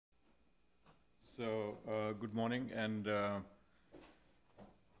Good morning, and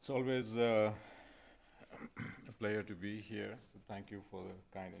it's always a pleasure to be here. So thank you for the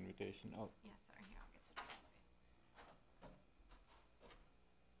kind invitation. Oh. Yes, sir. Here,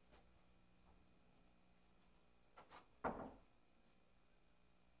 I'll get you.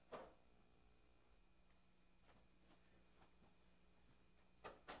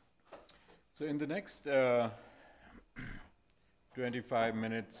 So in the next 25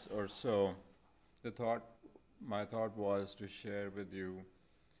 minutes or so, my thought was to share with you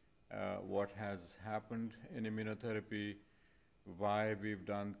what has happened in immunotherapy, why we've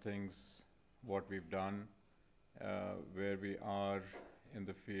done things, what we've done, where we are in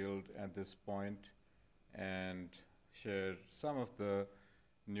the field at this point, and share some of the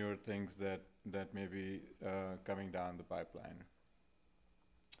newer things that may be coming down the pipeline.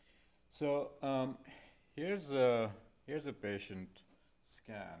 So here's a patient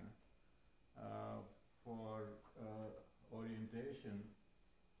scan for orientation.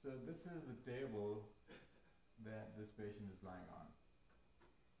 So this is the table that this patient is lying on,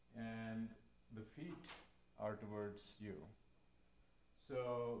 and the feet are towards you.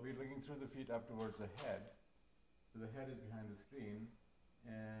 So we're looking through the feet up towards the head. So the head is behind the screen,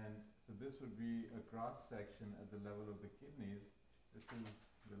 and so this would be a cross section at the level of the kidneys. This is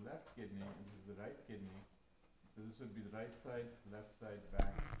the left kidney, and this is the right kidney. So this would be the right side, left side,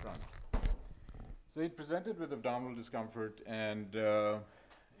 back, front. So he presented with abdominal discomfort and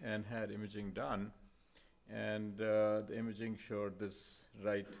had imaging done, and the imaging showed this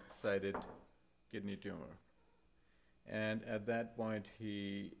right-sided kidney tumor. And at that point,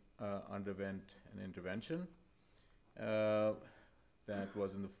 he underwent an intervention that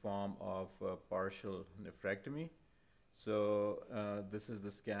was in the form of partial nephrectomy. So this is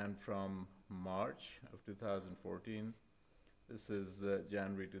the scan from March of 2014. This is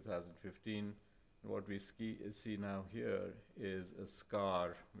January 2015. What we see now here is a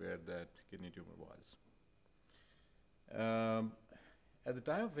scar where that kidney tumor was. At the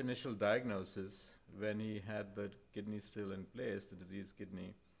time of initial diagnosis, when he had the kidney still in place, the diseased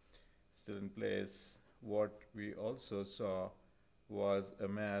kidney still in place, what we also saw was a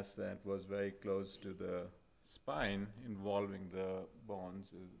mass that was very close to the spine, involving the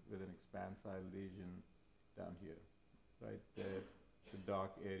bones with an expansile lesion down here, right there, the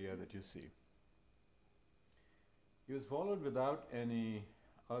dark area that you see. He was followed without any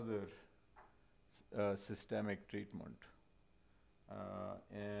other systemic treatment.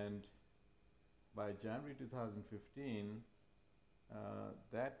 And by January 2015,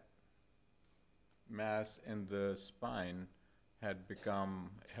 that mass in the spine had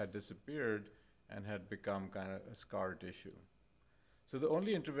disappeared and had become kind of a scar tissue. So the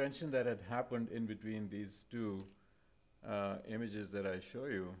only intervention that had happened in between these two images that I show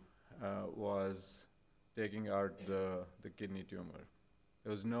you was taking out the kidney tumor.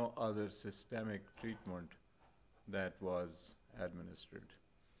 There was no other systemic treatment that was administered.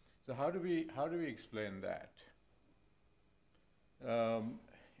 So how do we explain that?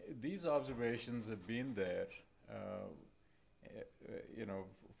 These observations have been there,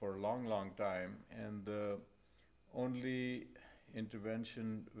 for a long time, and the only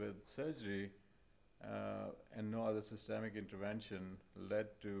intervention with surgery and no other systemic intervention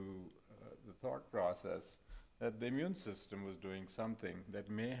led to the thought process that the immune system was doing something that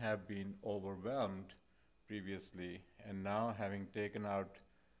may have been overwhelmed previously, and now, having taken out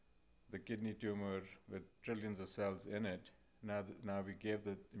the kidney tumor with trillions of cells in it, now we gave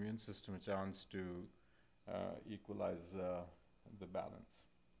the immune system a chance to equalize the balance.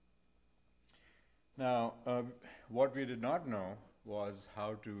 Now, what we did not know was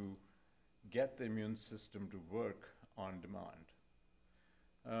how to get the immune system to work on demand.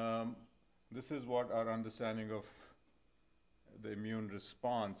 This is what our understanding of the immune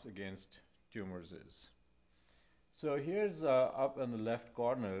response against tumors is. So here's up in the left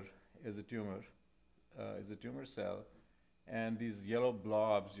corner is a tumor cell, and these yellow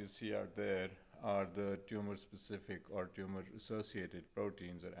blobs you see out there are the tumor-specific or tumor-associated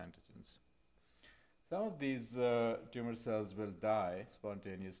proteins or antigens. Some of these tumor cells will die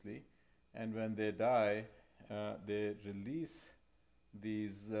spontaneously, and when they die, they release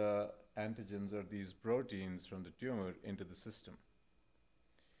these antigens or these proteins from the tumor into the system.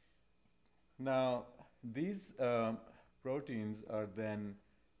 Now, these proteins are then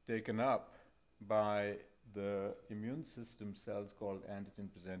taken up by the immune system cells called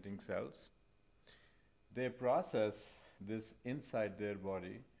antigen-presenting cells. They process this inside their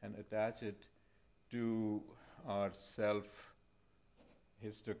body and attach it to our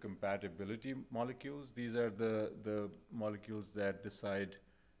self-histocompatibility molecules. These are the molecules that decide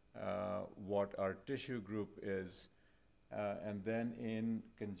what our tissue group is, and then in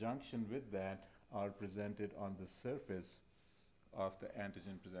conjunction with that are presented on the surface of the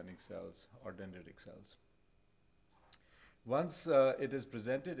antigen-presenting cells or dendritic cells. Once it is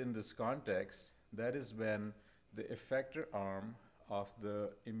presented in this context, that is when the effector arm of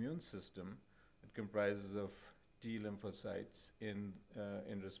the immune system, it comprises of T lymphocytes in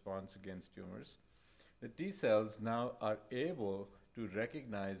response against tumors. The T cells now are able to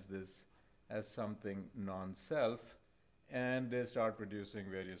recognize this as something non-self, and they start producing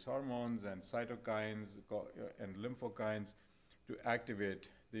various hormones and cytokines and lymphokines to activate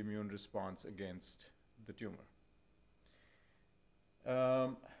the immune response against the tumor.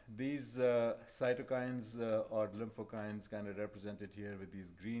 These cytokines or lymphokines kind of represented here with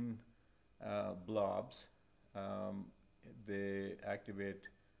these green blobs. They activate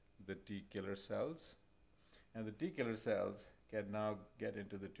the T killer cells, and the T killer cells can now get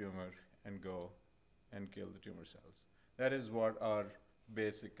into the tumor and go and kill the tumor cells. That is what our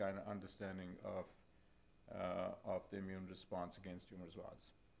basic kind of understanding of the immune response against tumors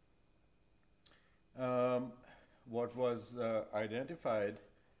was. What was identified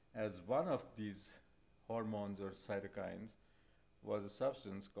as one of these hormones or cytokines was a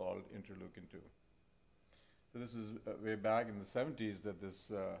substance called interleukin-2. So this is way back in the 70s that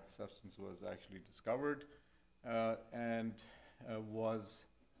this substance was actually discovered and was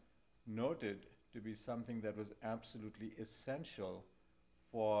noted to be something that was absolutely essential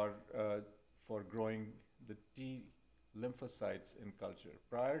for growing the T lymphocytes in culture.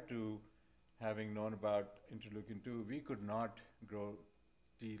 Prior to having known about interleukin-2, we could not grow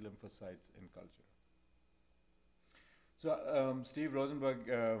T lymphocytes in culture. So Steve Rosenberg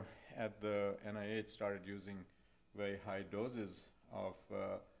at the NIH started using very high doses of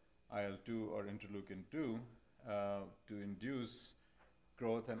IL-2 or interleukin-2 to induce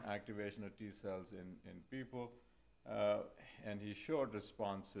growth and activation of T cells in people, and he showed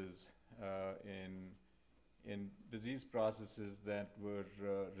responses in disease processes that were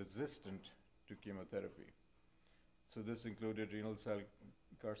resistant to chemotherapy. So this included renal cell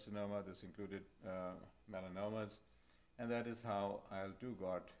carcinoma, this included melanomas, and that is how IL-2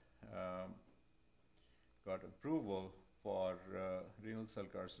 got approval for renal cell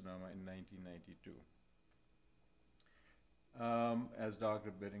carcinoma in 1992. As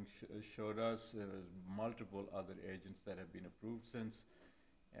Dr. Bitting showed us, there was multiple other agents that have been approved since,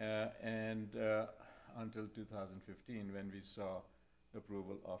 and until 2015 when we saw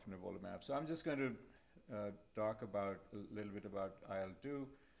approval of nivolumab. So I'm just going to talk about a little bit about IL-2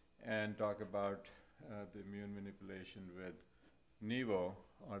 and talk about the immune manipulation with Nivo,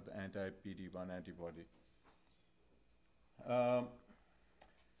 or the anti-PD-1 antibody.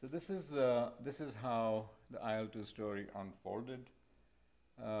 So this is how the IL-2 story unfolded.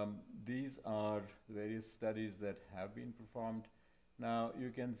 These are various studies that have been performed. Now you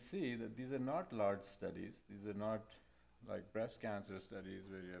can see that these are not large studies. These are not like breast cancer studies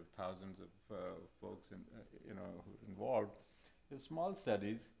where you have thousands of folks who are involved. They're small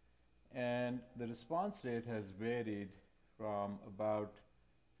studies, and the response rate has varied from about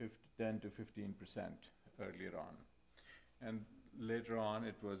 10 to 15% earlier on, and later on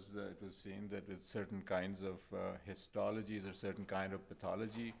it was seen that with certain kinds of histologies or certain kind of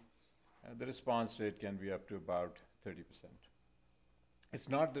pathology, the response rate can be up to about 30%. It's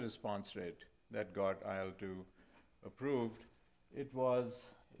not the response rate that got IL-2 approved. It was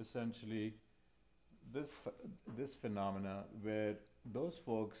essentially this phenomena where those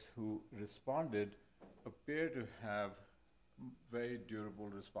folks who responded appear to have very durable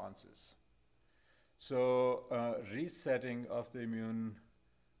responses. So resetting of the immune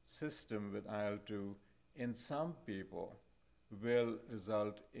system with IL-2 in some people will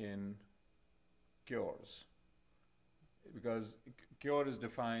result in cures, because cure is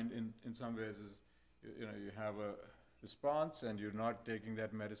defined in some ways as you have a response and you're not taking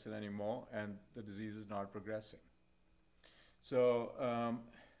that medicine anymore and the disease is not progressing. So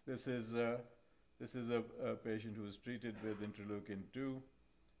this is a patient who was treated with interleukin-2.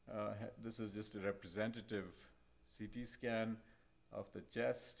 This is just a representative CT scan of the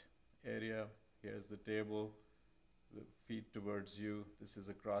chest area. Here's the table, the feet towards you. This is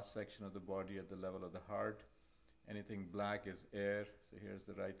a cross-section of the body at the level of the heart. Anything black is air. So here's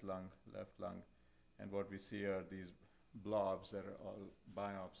the right lung, left lung. And what we see are these blobs that are all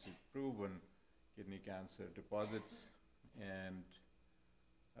biopsy-proven kidney cancer deposits. And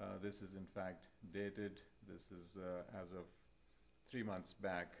this is in fact dated. This is as of 3 months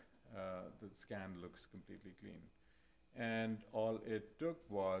back. The scan looks completely clean. And all it took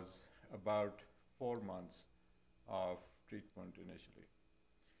was about 4 months of treatment initially.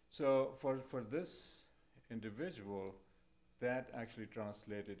 So for this individual, that actually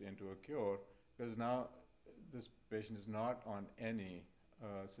translated into a cure, because now this patient is not on any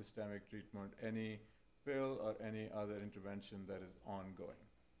systemic treatment, any pill or any other intervention that is ongoing.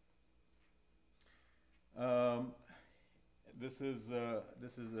 This is a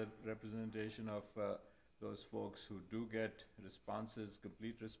representation of those folks who do get responses,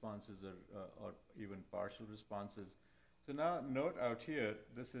 complete responses, or even partial responses. So now note out here,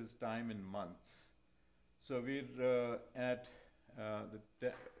 this is time in months. So we're at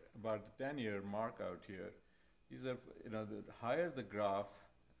about the 10-year mark out here. These are, the higher the graph,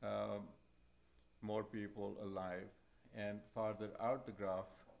 more people alive, and farther out the graph,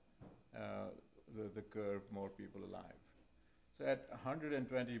 the curve, more people alive. So at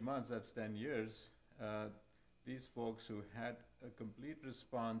 120 months, that's 10 years, these folks who had a complete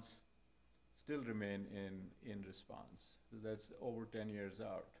response still remain in response. So that's over 10 years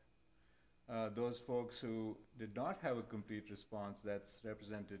out. Those folks who did not have a complete response, that's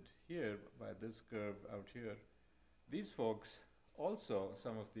represented here by this curve out here. These folks also,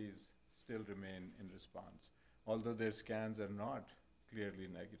 some of these still remain in response, although their scans are not clearly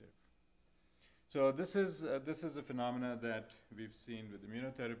negative. So this is a phenomena that we've seen with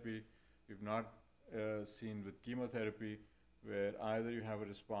immunotherapy. We've not seen with chemotherapy, where either you have a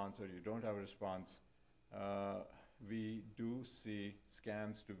response or you don't have a response. We do see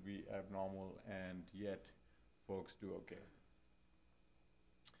scans to be abnormal, and yet folks do okay.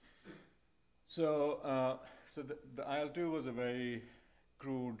 So, the IL-2 was a very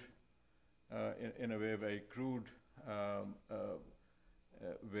crude, in a way, very crude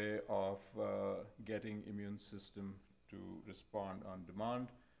way of getting immune system to respond on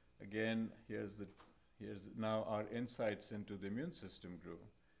demand. Again, here's now our insights into the immune system grew.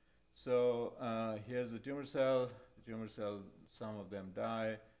 So here's the tumor cell. The tumor cell, some of them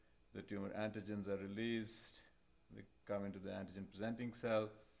die. The tumor antigens are released. They come into the antigen presenting cell,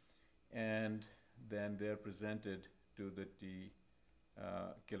 and then they're presented to the T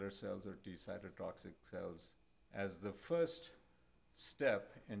killer cells or T cytotoxic cells as the first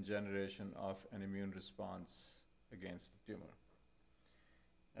step in generation of an immune response against the tumor.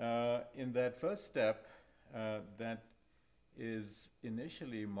 In that first step, that is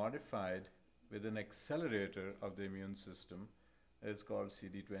initially modified with an accelerator of the immune system. It's called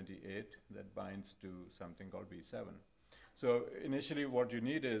CD28 that binds to something called B7. So initially what you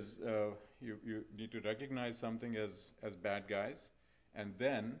need is you need to recognize something as bad guys, and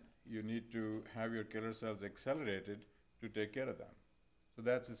then you need to have your killer cells accelerated to take care of them. So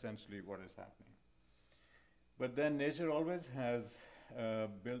that's essentially what is happening. But then nature always has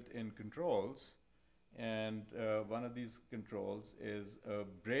built-in controls, and one of these controls is a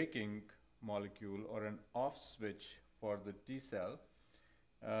braking molecule or an off switch for the T cell.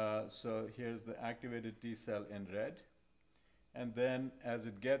 So here's the activated T cell in red, and then as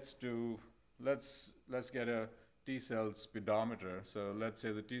it gets to, let's get a T cell speedometer. So let's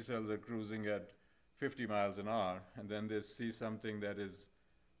say the T cells are cruising at 50 miles an hour, and then they see something that is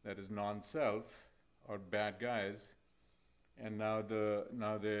non-self or bad guys, and now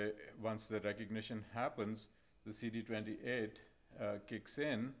once the recognition happens, the CD28 kicks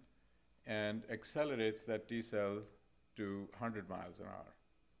in and accelerates that T cell to 100 miles an hour.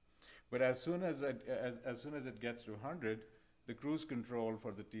 But as soon as it gets to 100, the cruise control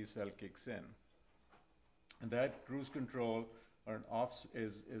for the T cell kicks in. And that cruise control or an off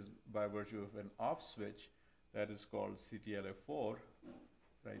is by virtue of an off switch that is called CTLA4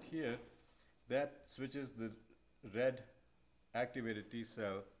 right here. That switches the red activated T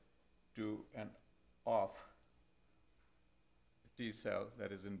cell to an off T cell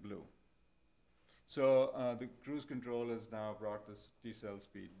that is in blue. So the cruise control has now brought this T cell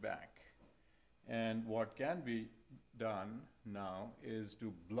speed back. And what can be done now is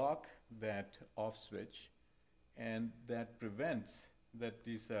to block that off switch, and that prevents that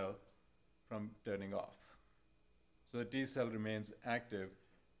T cell from turning off. So the T cell remains active,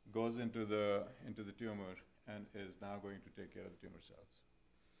 goes into the tumor, and is now going to take care of the tumor cells.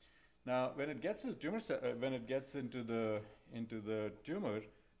 Now, when it gets to the tumor when it gets into the tumor,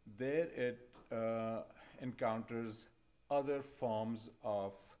 there it encounters other forms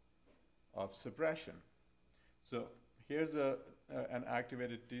of suppression. So here's an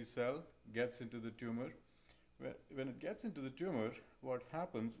activated T cell gets into the tumor. When it gets into the tumor, what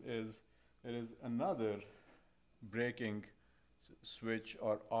happens is there is another braking switch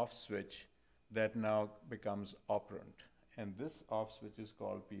or off switch that now becomes operant. And this off switch is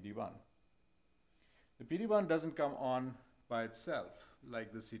called PD1. The PD1 doesn't come on by itself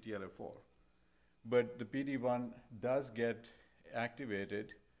like the CTLA4, but the PD1 does get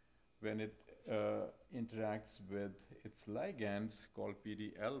activated when it interacts with its ligands called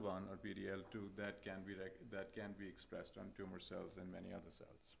PD-L1 or PD-L2, that can be expressed on tumor cells and many other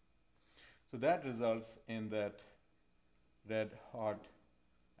cells. So that results in that red hot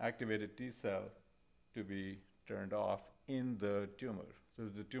activated T cell to be turned off in the tumor. So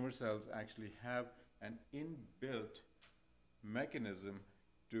the tumor cells actually have an inbuilt mechanism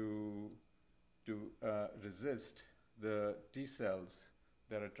to resist the T cells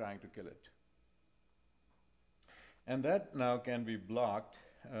that are trying to kill it. And that now can be blocked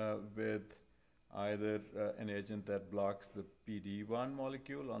with either an agent that blocks the PD-1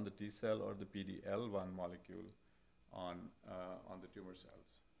 molecule on the T cell or the PD-L1 molecule on the tumor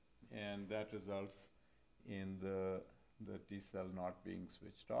cells. And that results in the T cell not being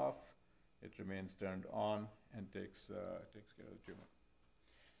switched off. It remains turned on and takes care of the tumor.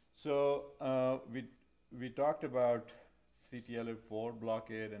 So we talked about CTLA-4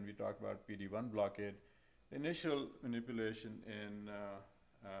 blockade and we talked about PD-1 blockade. The initial manipulation in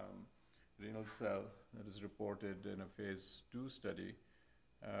renal cell that is reported in a phase 2 study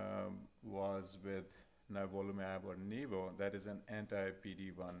was with nivolumab or Nivo, that is an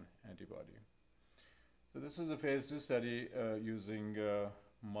anti-PD-1 antibody. So this was a phase 2 study using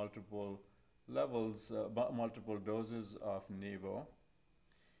multiple levels, multiple doses of Nivo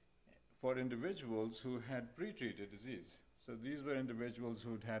for individuals who had pre-treated disease. So these were individuals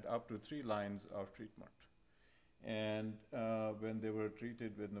who'd had up to 3 lines of treatment. And when they were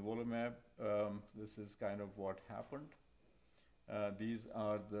treated with nivolumab, this is kind of what happened.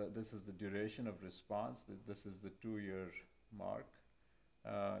 This is the duration of response. This is the 2-year mark.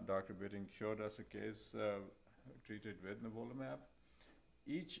 Dr. Bitting showed us a case treated with nivolumab.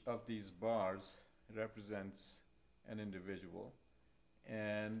 Each of these bars represents an individual,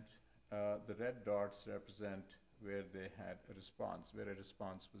 and the red dots represent where they had a response, where a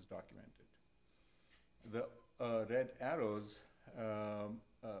response was documented. The red arrows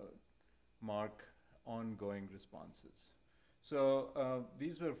mark ongoing responses. So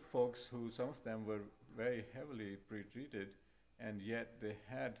these were folks who, some of them were very heavily pre-treated, and yet they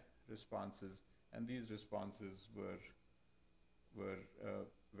had responses, and these responses were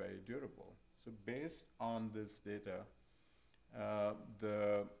very durable. So based on this data,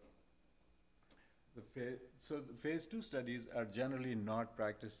 the phase 2 studies are generally not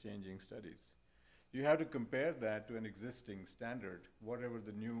practice-changing studies. You have to compare that to an existing standard. Whatever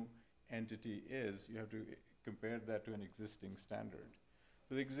the new entity is, you have to compare that to an existing standard.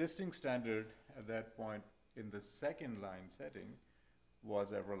 So the existing standard at that point in the second line setting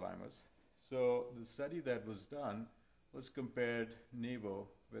was everolimus. So the study that was done was compared Nivo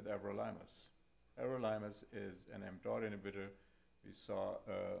with everolimus. Everolimus is an mTOR inhibitor. We saw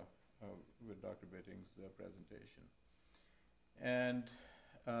with Dr. Bitting's presentation. And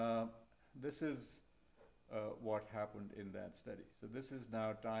this is what happened in that study. So this is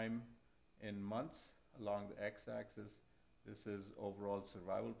now time in months along the x-axis. This is overall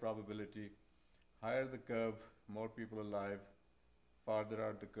survival probability. Higher the curve, more people alive. Farther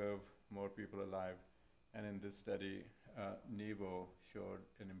out the curve, more people alive. And in this study, Nivo showed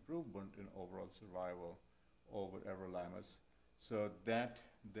an improvement in overall survival over everolimus. So that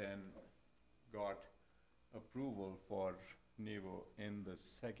then got approval for Nivo in the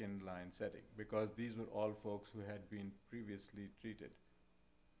second line setting, because these were all folks who had been previously treated.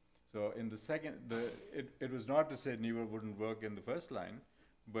 So in the second, it was not to say Nivo wouldn't work in the first line,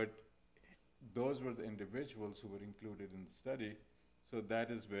 but those were the individuals who were included in the study. So that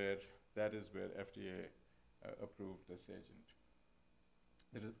is where FDA approved this agent.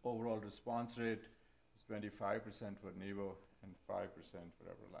 The overall response rate is 25% for Nivo and 5% for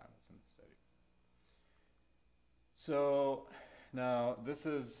everolimus in the study. So now this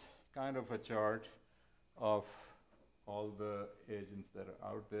is kind of a chart of all the agents that are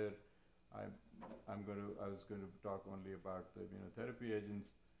out there. I was going to talk only about the immunotherapy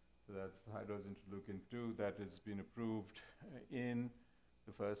agents. So that's high-dose interleukin-2 that has been approved in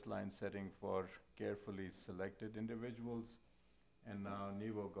the first line setting for carefully selected individuals. And now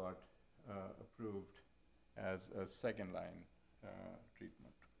Nivo got approved as a second line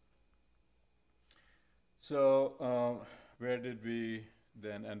treatment. So where did we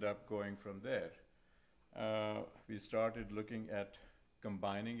then end up going from there? We started looking at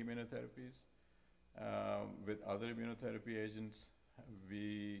combining immunotherapies with other immunotherapy agents.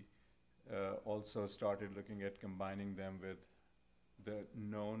 We also started looking at combining them with the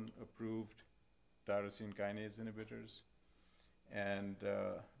known approved tyrosine kinase inhibitors. And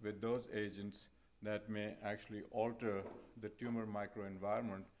with those agents that may actually alter the tumor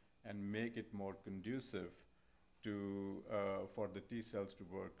microenvironment and make it more conducive to, for the T cells to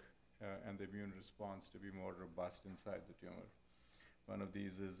work and the immune response to be more robust inside the tumor. One of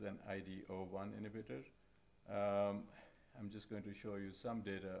these is an IDO1 inhibitor. I'm just going to show you some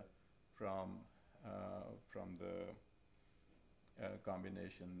data from the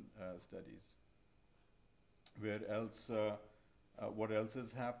combination studies. What else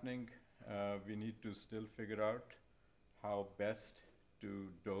is happening? We need to still figure out how best to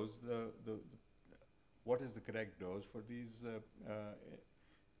dose what is the correct dose for these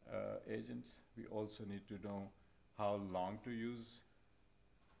agents. We also need to know how long to use.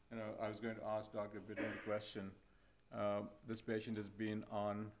 I was going to ask Dr. Bitten the question. This patient has been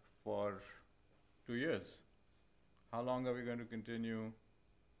on for 2 years. How long are we going to continue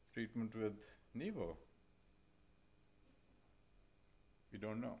treatment with Nivo? We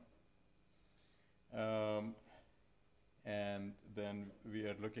don't know. And then we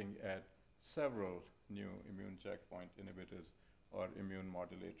are looking at several new immune checkpoint inhibitors or immune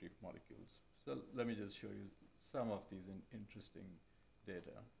modulatory molecules. So let me just show you some of these interesting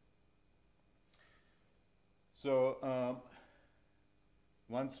data. So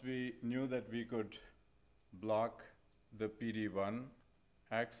once we knew that we could block the PD-1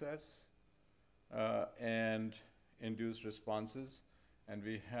 access and induce responses, and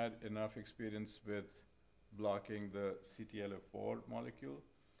we had enough experience with blocking the CTLA-4 molecule,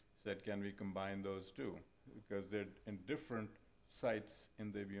 said can we combine those two? Because they're in different sites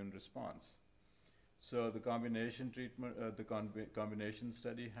in the immune response. So the combination treatment, combination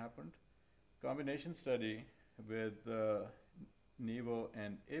study happened. Combination study with Nivo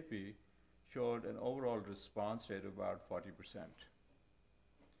and Ipi showed an overall response rate of about 40%.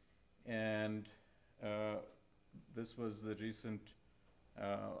 And this was the recent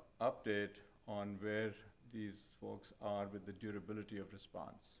update on where these folks are with the durability of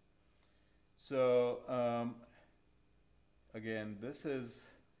response. So again, this is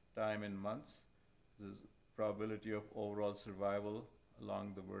time in months. This is probability of overall survival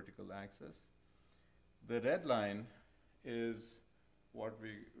along the vertical axis. The red line is what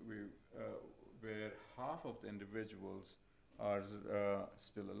where half of the individuals are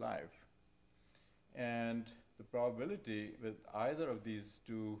still alive. And the probability with either of these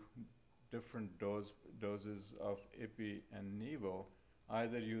two different doses of Ipi and Nivo,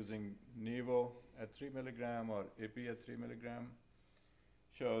 either using Nivo at 3 milligram or Ipi at 3 milligram,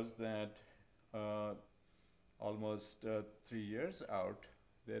 shows that almost 3 years out,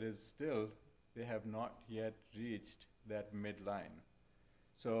 they have not yet reached that midline.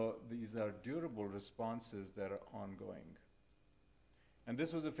 So these are durable responses that are ongoing. And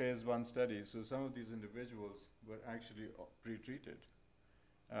this was a phase 1 study, so some of these individuals were actually pre-treated.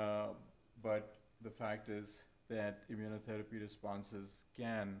 But the fact is that immunotherapy responses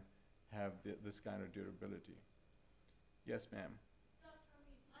can have this kind of durability. Yes, ma'am. Dr.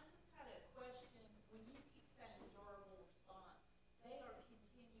 Amin, I just had a question. When you keep saying durable response, they are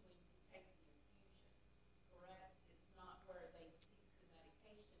continuing to take the infusions, correct? It's not where they cease the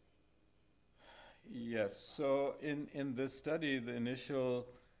medication and continue. Yes. So in this study, the initial,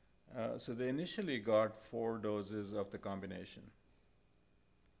 so they initially got 4 doses of the combination.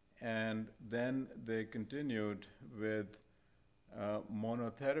 And then they continued with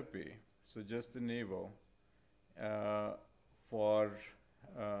monotherapy, so just the Nivo, for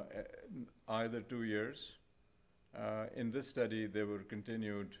either 2 years. In this study, they were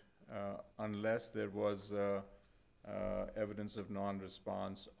continued unless there was evidence of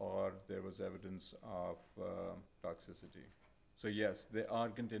non-response or there was evidence of toxicity. So yes, they are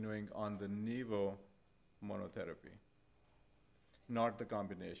continuing on the Nivo monotherapy, not the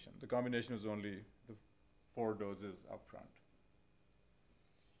combination. The combination was only the 4 doses up front.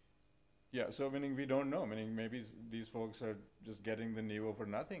 Yeah, so meaning we don't know, meaning maybe these folks are just getting the Nivo for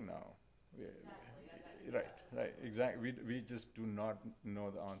nothing now. Exactly. Right, exactly. We just do not know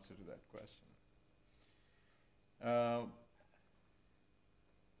the answer to that question.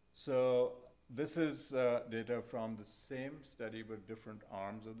 So this is data from the same study but different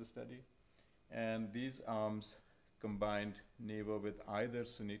arms of the study. And these arms combined Nivo with either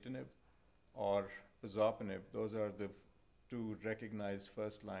sunitinib or pazopanib. Those are the 2 recognized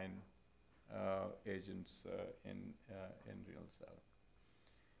first-line agents in renal cell.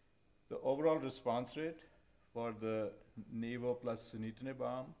 The overall response rate for the Nivo plus sunitinib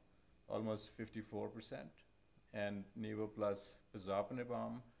arm, almost 54%, and Nivo plus pazopanib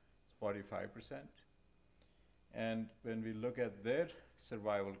arm, 45%. And when we look at their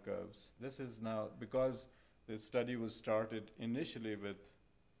survival curves, this is now, because the study was started initially with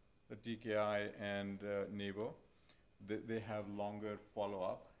the TKI and Nivo, they have longer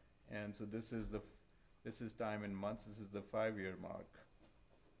follow-up. And so this is time in months, this is the 5-year mark.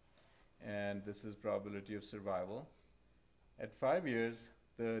 and this is probability of survival. At 5 years,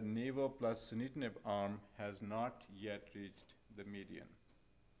 the nivo plus sunitinib arm has not yet reached the median.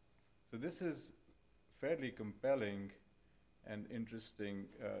 So this is fairly compelling and interesting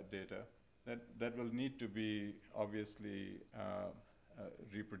data that will need to be obviously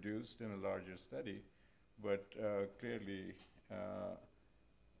reproduced in a larger study, but clearly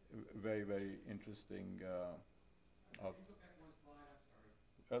very, very interesting. Can you go back one slide?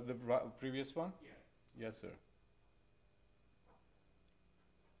 I'm sorry. The previous one? Yeah. Yes, sir. Okay,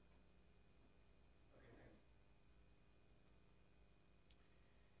 thanks.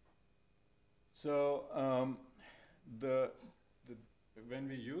 So when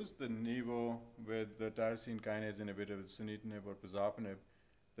we use the nivo with the tyrosine kinase inhibitor with sunitinib or pazopanib,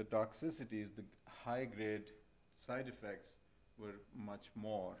 the toxicities, the high-grade side effects were much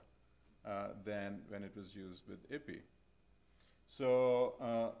more than when it was used with IPI.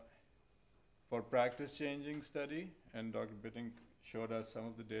 So for practice-changing study, and Dr. Bitting showed us some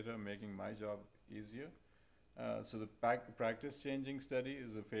of the data making my job easier. So the practice-changing study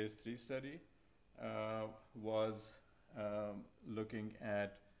is a phase 3 study, was looking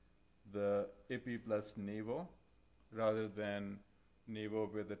at the IPI plus nivo rather than nivo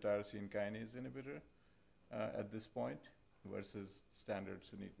with the tyrosine kinase inhibitor at this point versus standard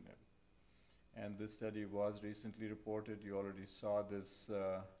sunitinib. And this study was recently reported. You already saw this,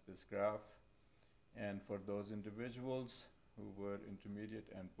 this graph. And for those individuals who were intermediate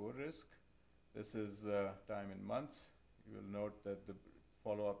and poor risk, this is time in months. You will note that the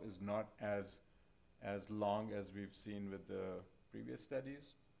follow-up is not as long as we've seen with the previous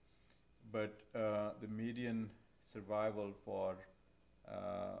studies, but the median survival for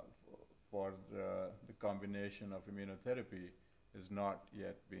the combination of immunotherapy is not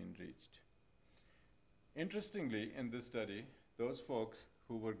yet being reached. Interestingly, in this study, those folks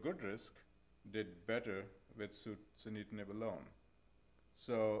who were good risk did better with sunitinib alone.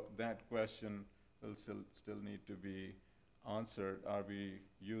 So that question will still need to be answered. Are we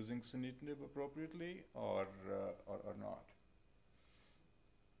using sunitinib appropriately or not?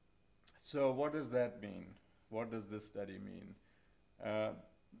 So what does that mean? What does this study mean?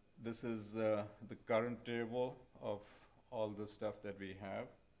 This is the current table of all the stuff that we have.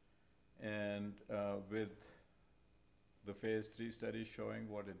 And with the phase 3 study showing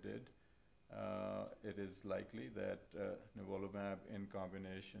what it did, it is likely that nivolumab in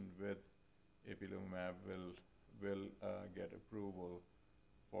combination with ipilimumab will get approval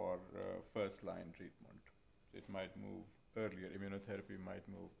for first-line treatment. It might move earlier. Immunotherapy might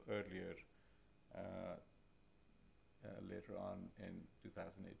move earlier later on in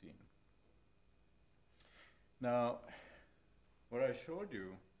 2018. Now, what I showed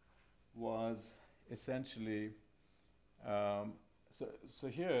you was essentially, so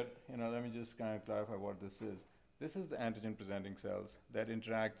here, let me just kind of clarify what this is. This is the antigen-presenting cells that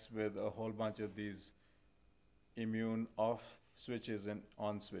interacts with a whole bunch of these immune off switches and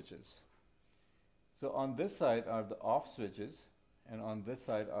on switches. So on this side are the off switches, and on this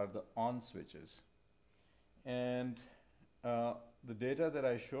side are the on switches. And the data that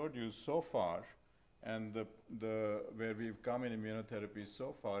I showed you so far, and where we've come in immunotherapy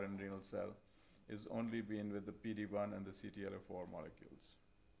so far in renal cell, is only been with the PD-1 and the CTLA-4 molecules.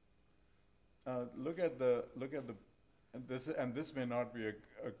 Look at this may not be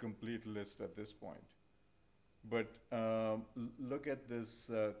a complete list at this point, but look at this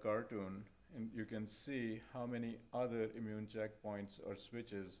cartoon, and you can see how many other immune checkpoints or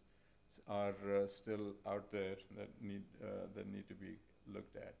switches are still out there that need to be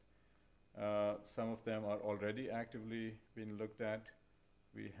looked at. Some of them are already actively being looked at.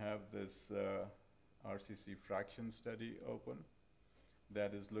 We have this RCC fraction study open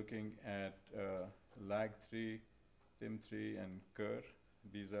that is looking at LAG3, TIM3, and KER.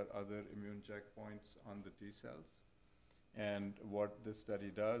 These are other immune checkpoints on the T cells. And what this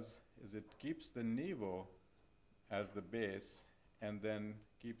study does is it keeps the nivo as the base and then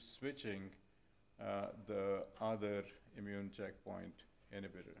keeps switching the other immune checkpoint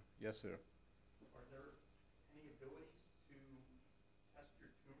inhibitor. Yes, sir? Are there any abilities to test your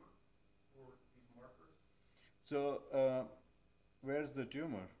tumor for these markers? So where's the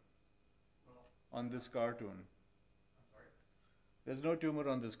tumor? Well, on this cartoon? I'm sorry? There's no tumor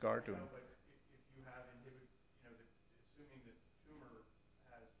on this cartoon. No, but if you have assuming that the tumor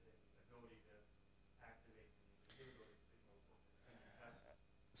has the ability to activate the inhibitory signal, can you test?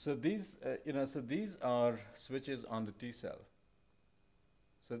 So these, so these are switches on the T cell.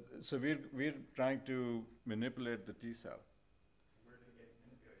 So we're trying to manipulate the T cell. Where do they get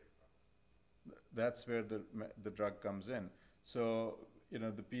manipulated from? That's where the drug comes in. So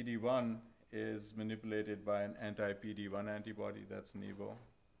the PD-1 is manipulated by an anti-PD-1 antibody, that's Nivo.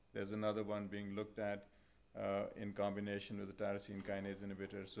 There's another one being looked at in combination with the tyrosine kinase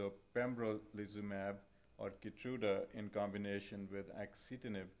inhibitor. So pembrolizumab or Keytruda in combination with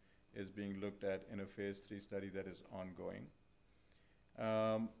axitinib is being looked at in a phase 3 study that is ongoing.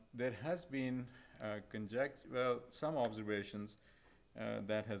 There has been some observations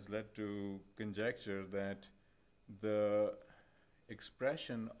that has led to conjecture that the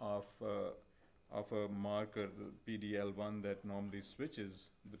expression of a marker, PDL1, that normally switches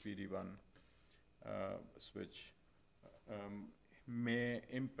the PD-1 switch, may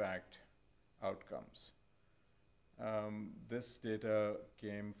impact outcomes. This data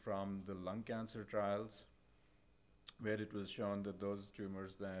came from the lung cancer trials, where it was shown that those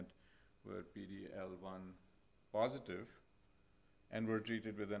tumors that were PD-L1 positive and were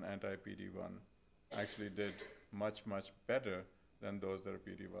treated with an anti-PD-1 actually did much, much better than those that are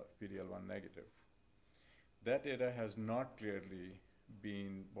PD-L1 negative. That data has not clearly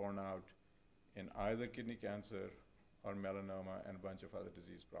been borne out in either kidney cancer or melanoma and a bunch of other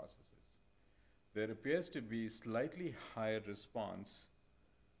disease processes. There appears to be slightly higher response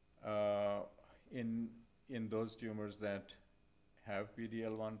in those tumors that have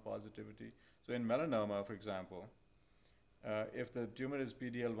PD-L1 positivity. So in melanoma, for example, if the tumor is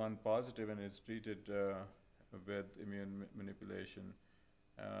PD-L1 positive and is treated with immune manipulation,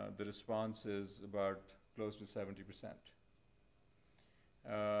 the response is about close to 70%,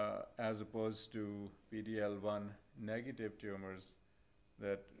 as opposed to PD-L1 negative tumors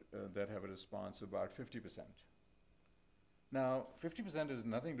that have a response of about 50%. Now, 50% is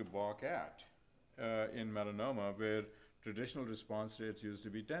nothing to balk at in melanoma, where traditional response rates used to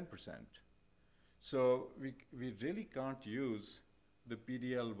be 10%. So we really can't use the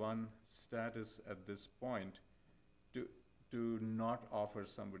PD-L1 status at this point to not offer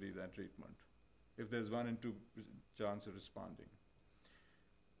somebody that treatment, if there's 1 in 2 chance of responding.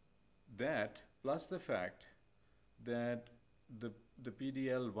 That, plus the fact that the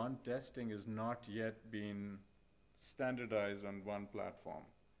PD-L1 testing is not yet been standardized on one platform.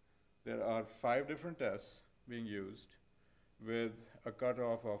 There are 5 different tests being used with a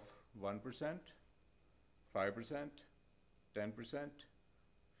cutoff of 1%, 5%, 10%,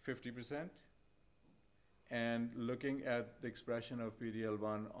 50%, and looking at the expression of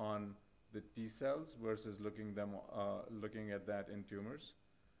PD-L1 on the T cells versus looking at that in tumors.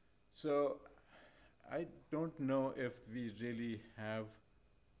 So I don't know if we really have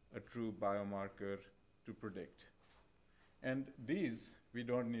a true biomarker to predict. And these, we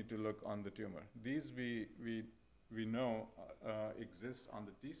don't need to look on the tumor. These we know exist on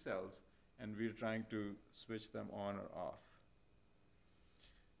the T cells, and we're trying to switch them on or off.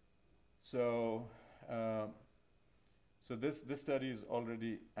 So this study is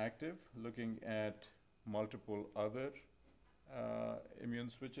already active, looking at multiple other immune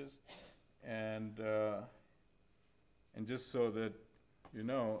switches, and just so that you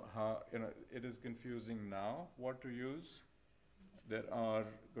know how it is confusing now what to use. There are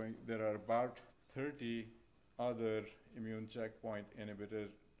about 30 other immune checkpoint inhibitors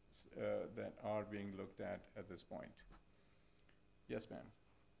that are being looked at this point. Yes, ma'am.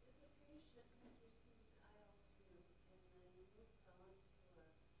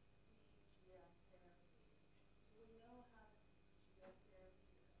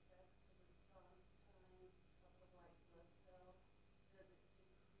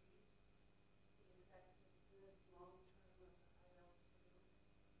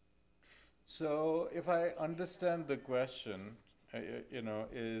 So if I understand the question,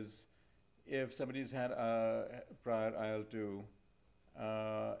 is if somebody's had a prior IL-2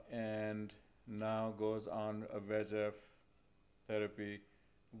 and now goes on a VEGF therapy,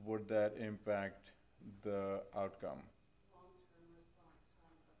 would that impact the outcome? Long-term response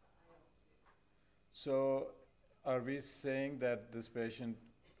time of the IL-2. So are we saying that this patient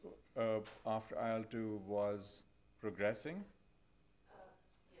after IL-2 was progressing?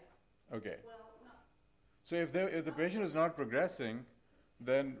 Yes. Okay. Well, no. So if the patient is not progressing,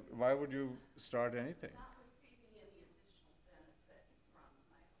 then why would you start anything? Not receiving any additional benefit from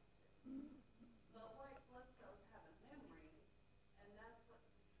IL-2. But white blood cells have a memory, and that's what's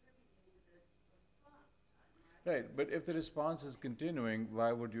contributing to this response time, right? Right, but if the response is continuing,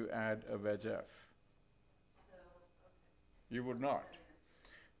 why would you add a VEGF? So, okay. You would not.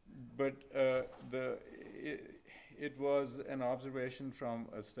 But it was an observation from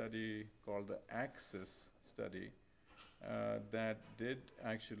a study called the AXIS study that did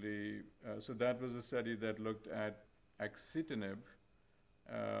actually, so that was a study that looked at axitinib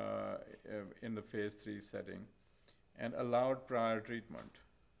in the phase 3 setting. and allowed prior treatment.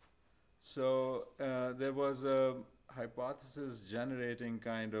 So there was a hypothesis generating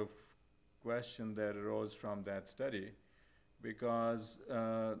kind of question that arose from that study, because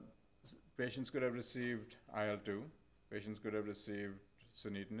patients could have received IL-2, patients could have received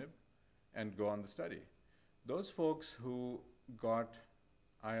sunitinib and go on the study. Those folks who got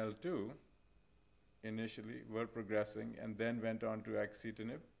IL-2 initially were progressing and then went on to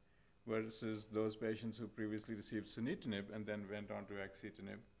axitinib, versus those patients who previously received sunitinib and then went on to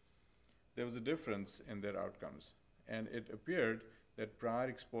axitinib. There was a difference in their outcomes, and it appeared that prior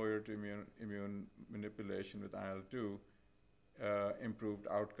exposure to immune manipulation with IL-2 improved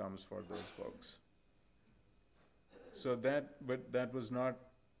outcomes for those folks. So but that was not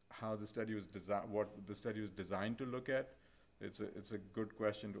how the study was designed, what the study was designed to look at. It's a good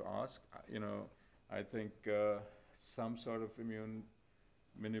question to ask. I think some sort of immune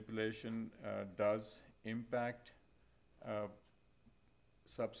manipulation does impact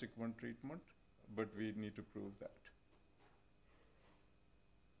subsequent treatment, but we need to prove that.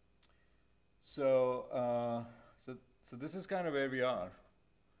 So this is kind of where we are,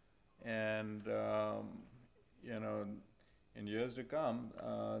 and in years to come,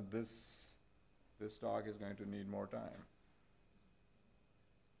 this talk is going to need more time.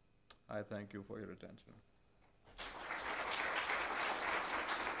 I thank you for your attention.